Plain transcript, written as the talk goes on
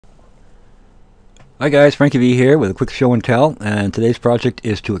Hi guys, Frankie V here with a quick show and tell, and today's project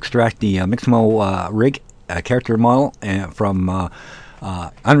is to extract the Mixamo rig character model from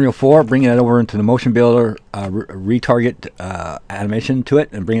Unreal 4, bringing it over into the MotionBuilder retarget animation to it,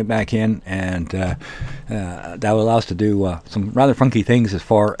 and bring it back in, and that will allow us to do some rather funky things as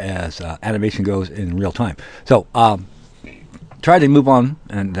far as animation goes in real time. So try to move on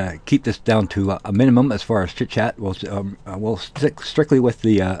and keep this down to a minimum as far as chit chat. We'll stick strictly with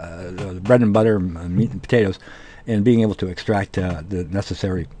the bread and butter and meat and potatoes, and being able to extract the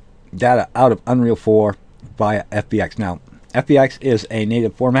necessary data out of Unreal 4 via FBX. Now, FBX is a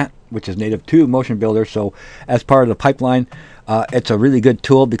native format which is native to MotionBuilder, so as part of the pipeline, it's a really good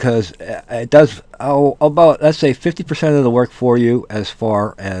tool because it does about, let's say, 50% of the work for you as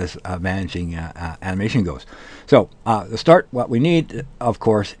far as managing animation goes. So to start, what we need, of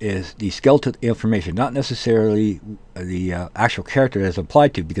course, is the skeletal information, not necessarily the actual character that's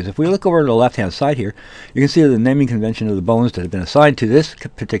applied to, because if we look over to the left-hand side here, you can see the naming convention of the bones that have been assigned to this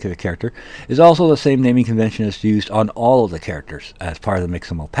particular character is also the same naming convention that's used on all of the characters as part of the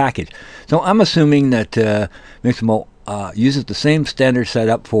Mixamo package. So I'm assuming that Mixamo uses the same standard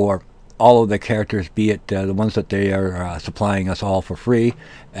setup for all of the characters, be it the ones that they are supplying us all for free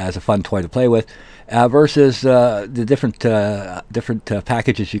as a fun toy to play with, versus the different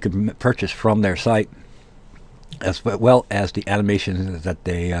packages you can purchase from their site, as well as the animations that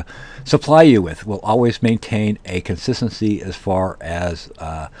they supply you with. Will always maintain a consistency as far as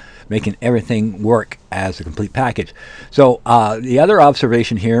making everything work as a complete package. So the other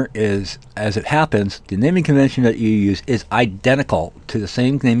observation here is, as it happens, the naming convention that you use is identical to the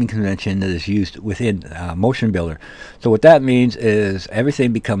same naming convention that is used within MotionBuilder. So what that means is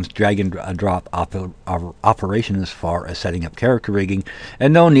everything becomes drag and drop operation as far as setting up character rigging,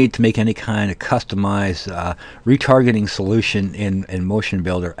 and no need to make any kind of customized retargeting solution in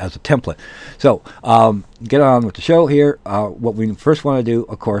MotionBuilder as a template. So get on with the show here. What we first want to do,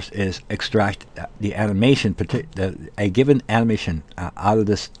 of course, is extract the animation, a given animation out of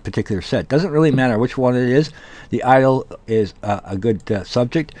this particular set. Doesn't really matter which one it is. The idle is a good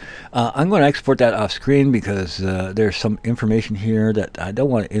subject. I'm going to export that off screen because there's some information here that I don't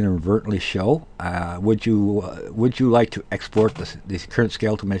want to inadvertently show. Would you like to export this current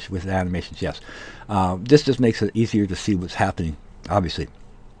scale to mesh with animations? Yes. This just makes it easier to see what's happening, obviously.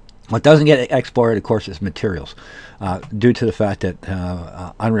 What doesn't get exported, of course, is materials, due to the fact that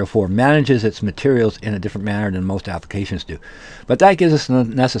Unreal 4 manages its materials in a different manner than most applications do. But that gives us the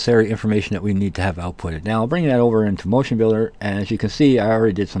necessary information that we need to have outputted. Now, I'll bring that over into MotionBuilder, and as you can see, I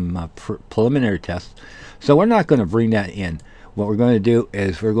already did some preliminary tests, so we're not going to bring that in. What we're going to do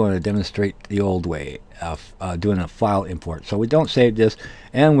is we're going to demonstrate the old way of doing a file import. So we don't save this,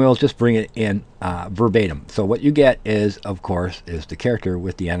 and we'll just bring it in verbatim. So what you get is, of course, is the character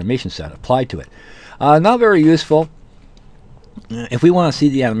with the animation set applied to it. Not very useful. If we want to see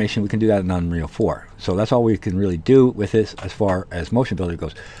the animation, we can do that in Unreal 4. So that's all we can really do with this as far as MotionBuilder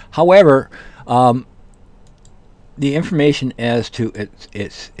goes. However, the information as to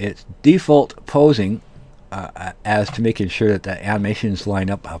its default posing, as to making sure that the animations line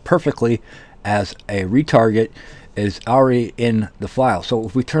up perfectly as a retarget, is already in the file. So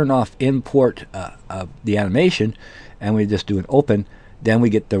if we turn off import the animation and we just do an open, then we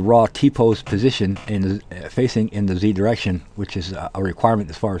get the raw T-pose position facing in the Z direction, which is a requirement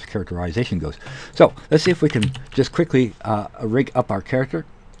as far as characterization goes. So let's see if we can just quickly rig up our character.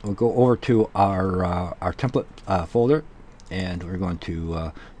 We'll go over to our template folder, and we're going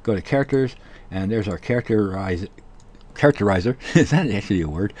to go to characters, and there's our characterizer. Is that actually a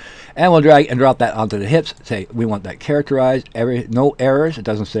word? And we'll drag and drop that onto the hips. Say we want that characterized. No errors. It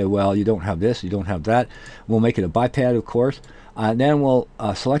doesn't say, well, you don't have this, you don't have that. We'll make it a biped, of course. Then we'll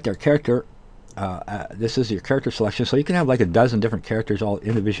select our character. This is your character selection, so you can have like a dozen different characters, all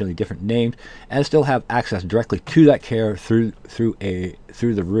individually different named, and still have access directly to that character through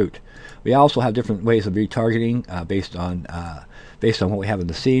the root. We also have different ways of retargeting based on what we have in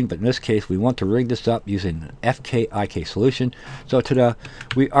the scene, but in this case we want to rig this up using an FKIK solution. So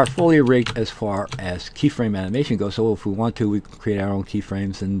we are fully rigged as far as keyframe animation goes. So if we want to, we can create our own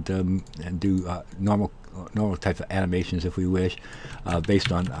keyframes and do normal types of animations if we wish,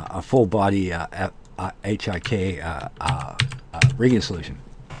 based on a full body HIK rigging solution.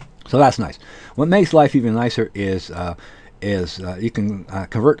 So that's nice. What makes life even nicer is you can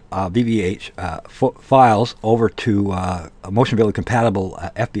convert VBH files over to MotionBuilder compatible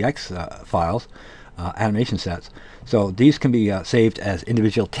FBX files, animation sets. So these can be saved as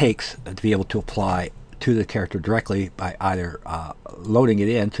individual takes to be able to apply to the character directly by either loading it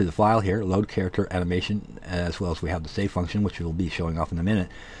into the file here, load character animation, as well as we have the save function, which we'll be showing off in a minute.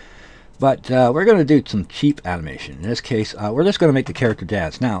 But we're going to do some cheap animation. In this case, we're just going to make the character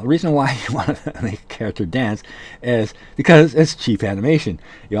dance. Now, the reason why you want to make a character dance is because it's cheap animation.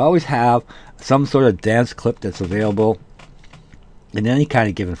 You always have some sort of dance clip that's available in any kind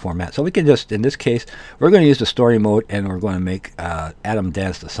of given format. So we can just, in this case, we're going to use the story mode, and we're going to make Adam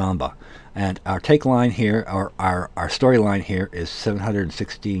dance the samba. And our take line here, our story line here is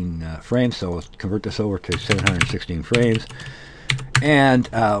 716 frames. So let's convert this over to 716 frames. And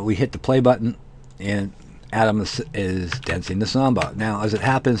we hit the play button, and Adam is dancing the samba. Now, as it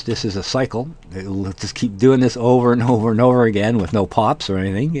happens, this is a cycle. It'll just keep doing this over and over and over again with no pops or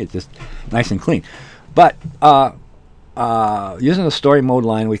anything. It's just nice and clean. But using the story mode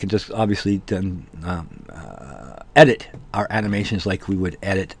line, we can just obviously then edit our animations like we would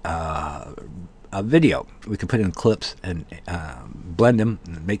edit a video. We can put in clips and blend them,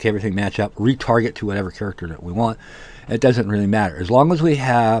 and make everything match up, retarget to whatever character that we want. It doesn't really matter. As long as we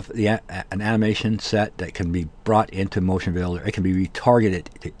have an animation set that can be brought into MotionBuilder, it can be retargeted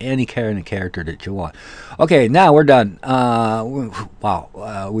to any character that you want. Okay, now we're done.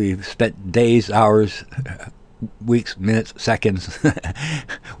 Wow, we've spent days, hours, weeks, minutes, seconds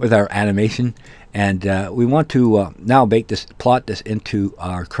with our animation, and we want to now plot this into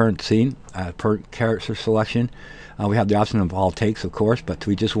our current scene per character selection. We have the option of all takes, of course, but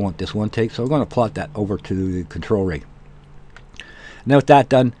we just want this one take, so we're going to plot that over to the control rig. Now with that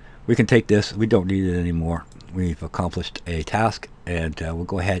done, we can take this. We don't need it anymore. We've accomplished a task, and we'll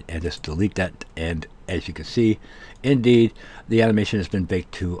go ahead and just delete that. And as you can see, indeed, the animation has been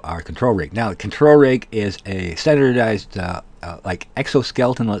baked to our control rig. Now, the control rig is a standardized, like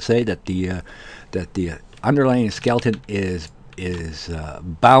exoskeleton. Let's say that the underlying skeleton is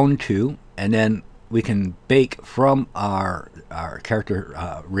bound to, and then we can bake from our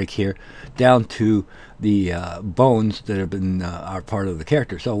character rig here down to the bones that have been are part of the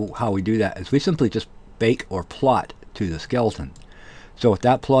character. So how we do that is we simply just bake or plot to the skeleton. So with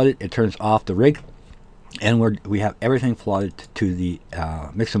that plotted, it turns off the rig, and we have everything plotted to the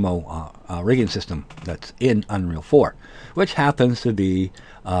Mixamo rigging system that's in Unreal 4, which happens to be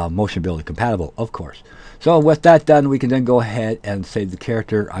MotionBuilder compatible, of course. So with that done, we can then go ahead and save the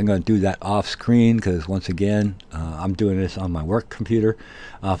character. I'm going to do that off screen because, once again, I'm doing this on my work computer.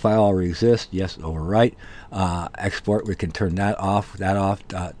 File already exists. Yes, overwrite. Export, we can turn that off.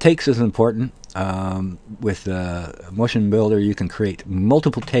 Takes is important. With MotionBuilder, you can create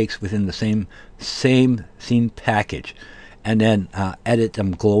multiple takes within the same scene package, and then edit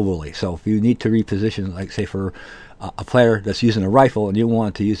them globally. So if you need to reposition, like say for a player that's using a rifle and you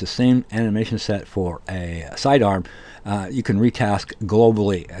want to use the same animation set for a sidearm, you can retask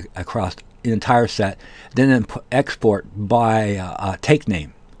globally across the entire set, then export by take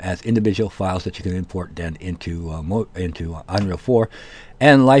name as individual files that you can import then into Unreal 4.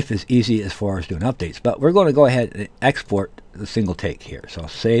 And life is easy as far as doing updates. But we're going to go ahead and export the single take here. So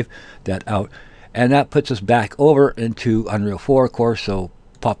save that out. And that puts us back over into Unreal 4, of course. So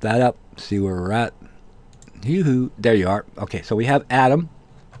pop that up, see where we're at. Yoo-hoo, there you are. Okay, so we have Adam.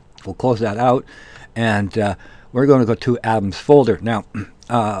 We'll close that out. And we're going to go to Adam's folder. Now,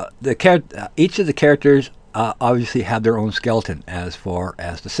 each of the characters obviously have their own skeleton as far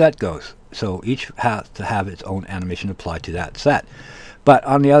as the set goes. So each has to have its own animation applied to that set. But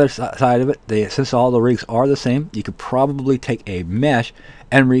on the other side of it, since all the rigs are the same, you could probably take a mesh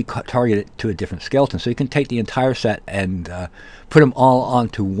and retarget it to a different skeleton. So you can take the entire set and put them all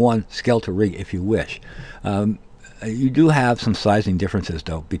onto one skeletal rig if you wish. You do have some sizing differences,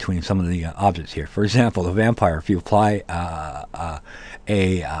 though, between some of the objects here. For example, the vampire, if you apply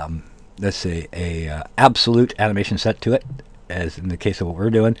let's say a absolute animation set to it, as in the case of what we're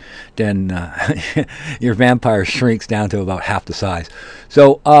doing, then your vampire shrinks down to about half the size.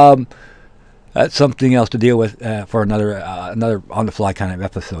 So that's something else to deal with for another on-the-fly kind of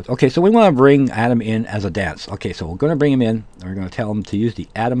episode. Okay, so we want to bring Adam in as a dance. Okay, so we're going to bring him in. We're going to tell him to use the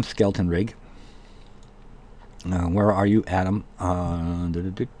Adam skeleton rig. Where are you, Adam?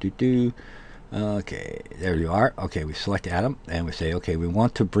 Okay, there you are. Okay, we select Adam, and we say, okay, we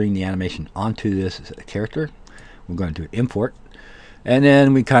want to bring the animation onto this character. We're going to do import, and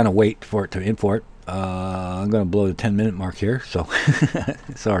then we kind of wait for it to import. I'm going to blow the 10-minute mark here, so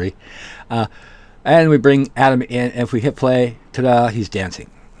sorry. And we bring Adam in, and if we hit play, ta-da, he's dancing.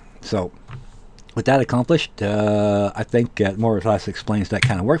 So with that accomplished, I think more or less explains that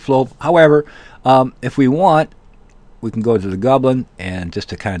kind of workflow. However, if we want, we can go to the Goblin, and just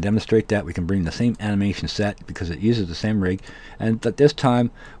to kind of demonstrate that, we can bring the same animation set because it uses the same rig, and at this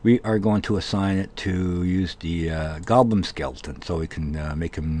time we are going to assign it to use the Goblin skeleton, so we can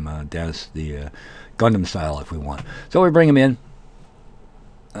make him dance the Gundam style if we want. So we bring him in,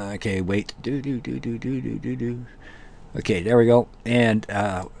 Okay, wait. Do. Okay, there we go. And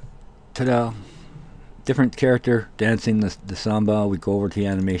ta-da! Different character dancing the samba. We go over to the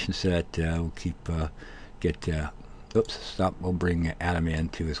animation set. We'll keep get. Oops, stop. We'll bring Adam in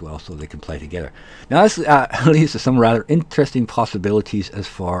too as well, so they can play together. Now this leads to some rather interesting possibilities as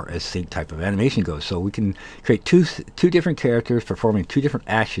far as sync type of animation goes. So we can create two different characters performing two different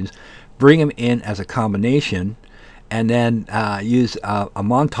actions, bring them in as a combination, and then use a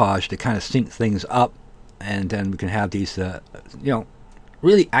montage to kind of sync things up, and then we can have these,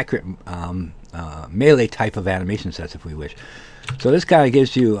 really accurate melee type of animation sets if we wish. So this kind of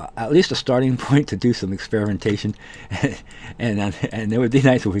gives you at least a starting point to do some experimentation, and it would be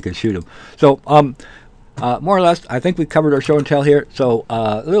nice if we could shoot them. So more or less, I think we covered our show and tell here. So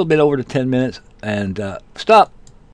a little bit over to 10 minutes, and stop.